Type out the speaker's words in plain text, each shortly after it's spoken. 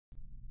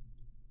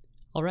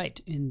All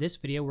right, in this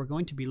video, we're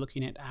going to be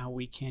looking at how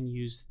we can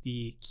use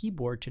the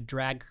keyboard to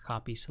drag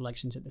copy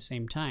selections at the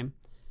same time,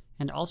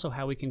 and also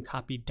how we can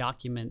copy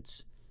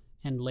documents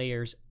and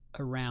layers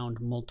around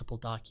multiple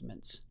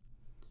documents.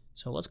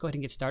 So let's go ahead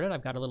and get started.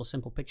 I've got a little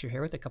simple picture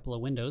here with a couple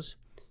of windows,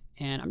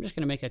 and I'm just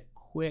going to make a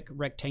quick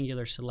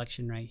rectangular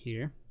selection right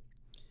here.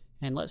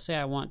 And let's say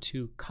I want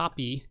to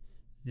copy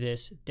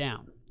this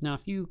down. Now, a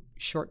few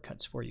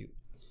shortcuts for you.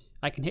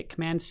 I can hit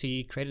Command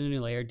C, create a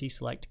new layer,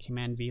 deselect,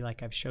 Command V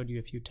like I've showed you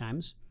a few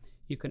times.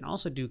 You can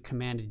also do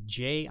Command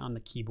J on the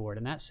keyboard,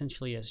 and that's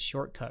essentially a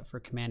shortcut for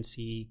Command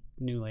C,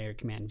 new layer,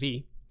 Command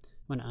V. I'm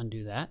going to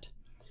undo that.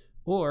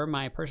 Or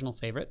my personal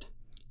favorite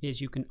is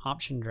you can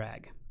Option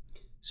drag.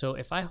 So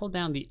if I hold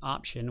down the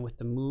Option with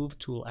the Move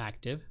tool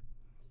active,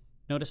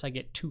 notice I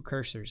get two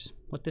cursors.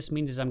 What this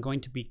means is I'm going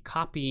to be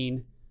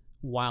copying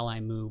while I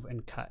move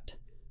and cut.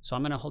 So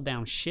I'm going to hold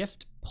down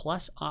Shift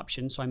plus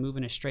Option so I move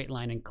in a straight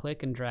line and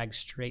click and drag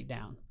straight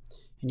down.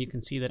 And you can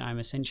see that I'm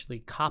essentially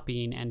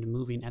copying and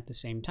moving at the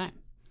same time.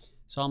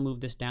 So I'll move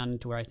this down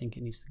to where I think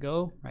it needs to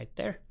go, right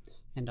there,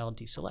 and I'll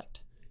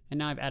deselect. And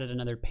now I've added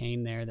another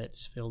pane there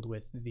that's filled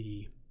with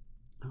the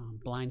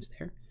blinds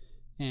there,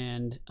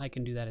 and I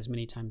can do that as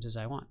many times as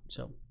I want.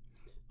 So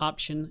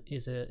Option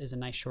is a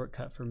nice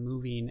shortcut for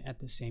moving at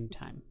the same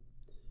time.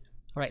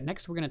 All right,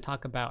 next we're going to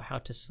talk about how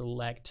to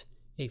select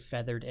a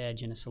feathered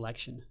edge in a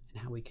selection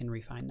and how we can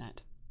refine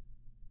that.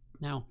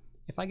 Now,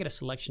 if I get a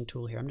selection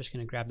tool here, I'm just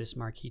going to grab this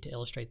marquee to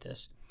illustrate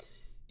this.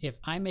 If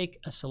I make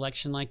a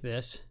selection like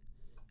this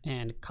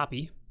and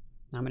copy,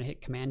 now I'm going to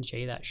hit Command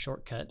J, that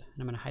shortcut, and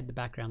I'm going to hide the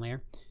background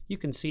layer. You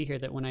can see here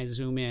that when I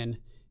zoom in,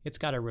 it's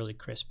got a really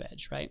crisp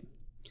edge, right?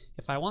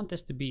 If I want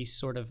this to be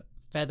sort of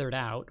feathered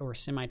out or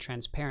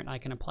semi-transparent, I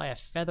can apply a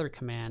feather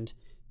command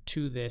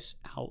to this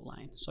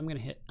outline. So I'm going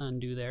to hit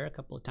undo there a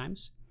couple of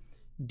times,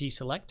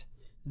 deselect.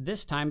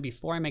 This time,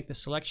 before I make the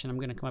selection, I'm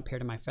going to come up here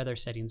to my feather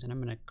settings and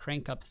I'm going to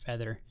crank up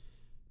feather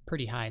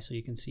pretty high so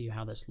you can see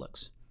how this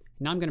looks.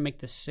 Now I'm going to make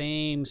the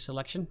same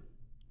selection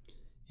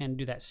and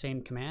do that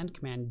same command,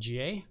 Command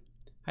J,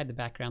 hide the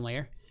background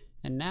layer.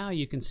 And now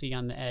you can see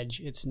on the edge,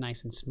 it's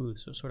nice and smooth.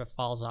 So it sort of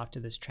falls off to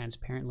this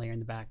transparent layer in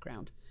the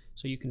background.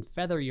 So you can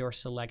feather your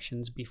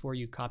selections before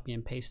you copy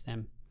and paste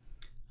them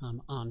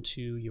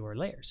onto your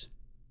layers.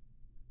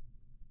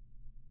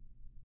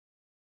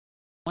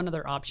 One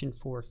other option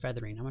for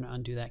feathering. I'm going to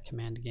undo that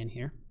command again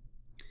here.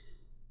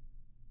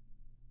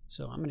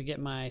 So I'm going to get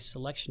my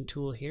selection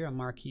tool here, a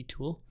marquee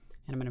tool,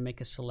 and I'm going to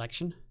make a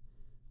selection.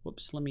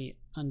 Whoops, let me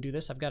undo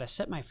this. I've got to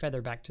set my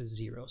feather back to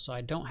 0. So I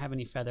don't have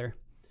any feather.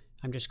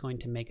 I'm just going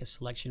to make a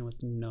selection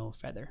with no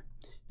feather.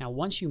 Now,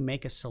 once you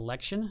make a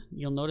selection,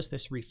 you'll notice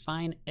this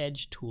Refine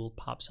Edge tool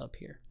pops up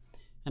here.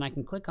 And I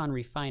can click on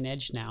Refine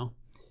Edge now.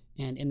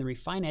 And in the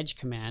Refine Edge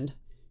command,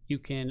 you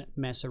can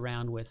mess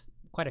around with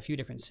quite a few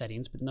different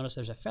settings, but notice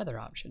there's a feather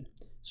option.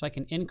 So I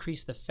can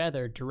increase the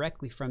feather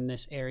directly from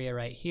this area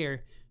right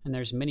here, and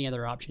there's many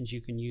other options you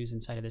can use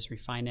inside of this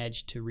Refine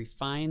Edge to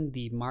refine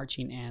the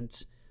marching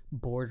ants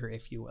border,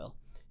 if you will.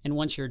 And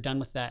once you're done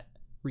with that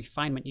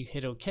refinement, you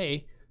hit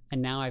OK,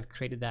 and now I've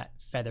created that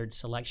feathered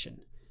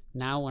selection.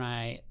 Now when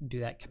I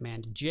do that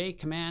Command J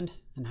command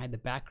and hide the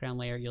background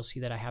layer, you'll see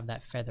that I have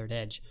that feathered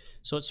edge.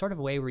 So it's sort of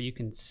a way where you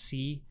can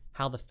see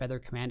how the feather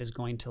command is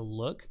going to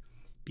look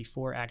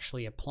before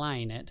actually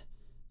applying it,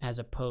 as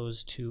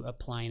opposed to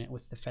applying it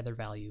with the feather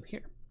value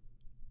here.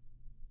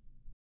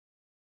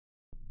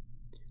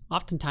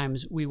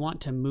 Oftentimes, we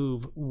want to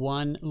move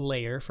one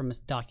layer from a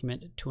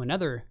document to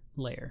another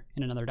layer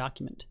in another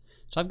document.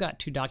 So I've got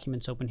two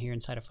documents open here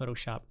inside of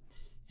Photoshop,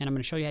 and I'm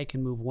going to show you how you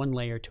can move one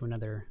layer to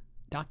another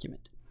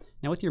document.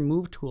 Now with your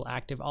Move tool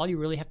active, all you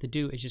really have to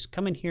do is just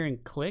come in here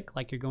and click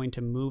like you're going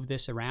to move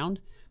this around,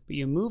 but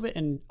you move it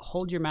and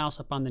hold your mouse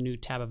up on the new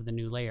tab of the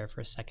new layer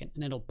for a second,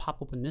 and it'll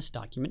pop open this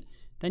document.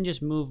 Then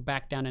just move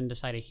back down and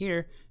decide it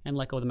here and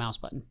let go of the mouse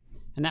button.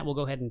 And that will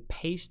go ahead and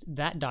paste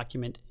that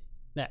document,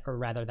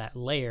 that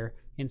layer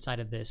inside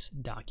of this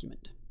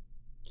document.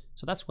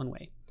 So that's one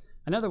way.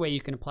 Another way you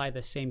can apply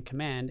the same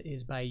command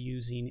is by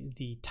using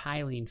the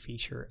tiling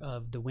feature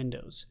of the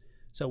windows.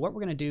 So what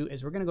we're going to do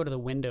is we're going to go to the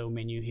window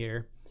menu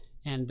here,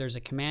 and there's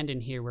a command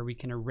in here where we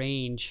can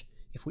arrange,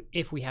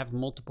 if we have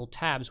multiple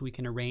tabs, we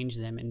can arrange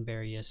them in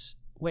various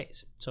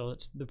ways. So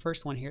it's the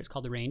first one here, it's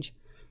called Arrange.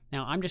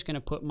 Now I'm just going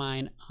to put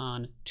mine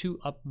on 2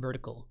 up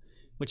vertical,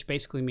 which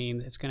basically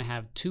means it's going to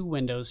have 2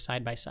 windows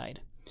side by side.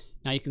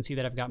 Now you can see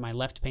that I've got my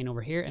left pane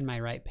over here and my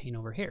right pane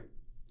over here,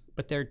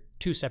 but they're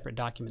 2 separate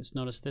documents.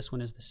 Notice this one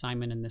is the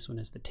Simon and this one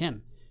is the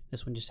Tim.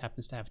 This one just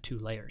happens to have 2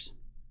 layers.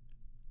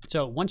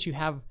 So once you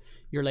have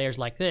your layers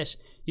like this,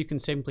 you can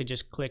simply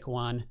just click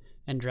one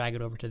and drag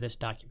it over to this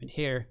document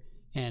here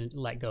and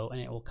let go,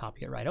 and it will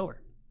copy it right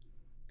over.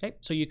 Okay,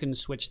 so you can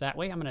switch that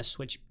way. I'm going to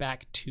switch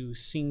back to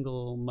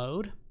single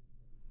mode.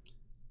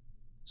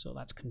 So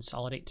let's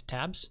consolidate to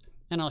tabs,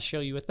 and I'll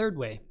show you a third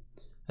way.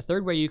 A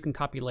third way you can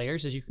copy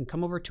layers is you can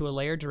come over to a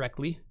layer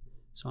directly.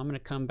 So I'm going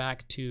to come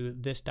back to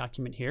this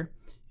document here,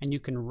 and you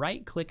can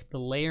right click the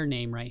layer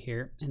name right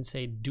here and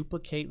say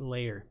duplicate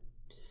layer.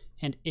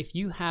 And if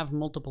you have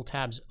multiple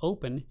tabs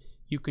open,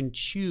 you can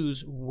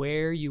choose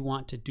where you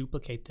want to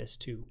duplicate this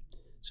to.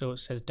 So it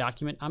says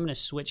document. I'm going to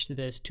switch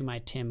this to my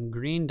Tim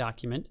Green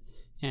document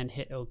and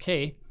hit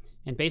OK.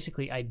 And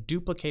basically I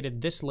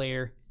duplicated this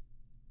layer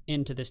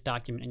into this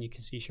document, and you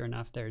can see sure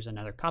enough there's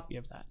another copy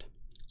of that.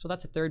 So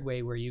that's a third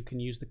way where you can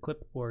use the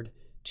clipboard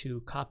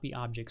to copy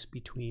objects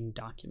between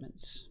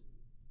documents.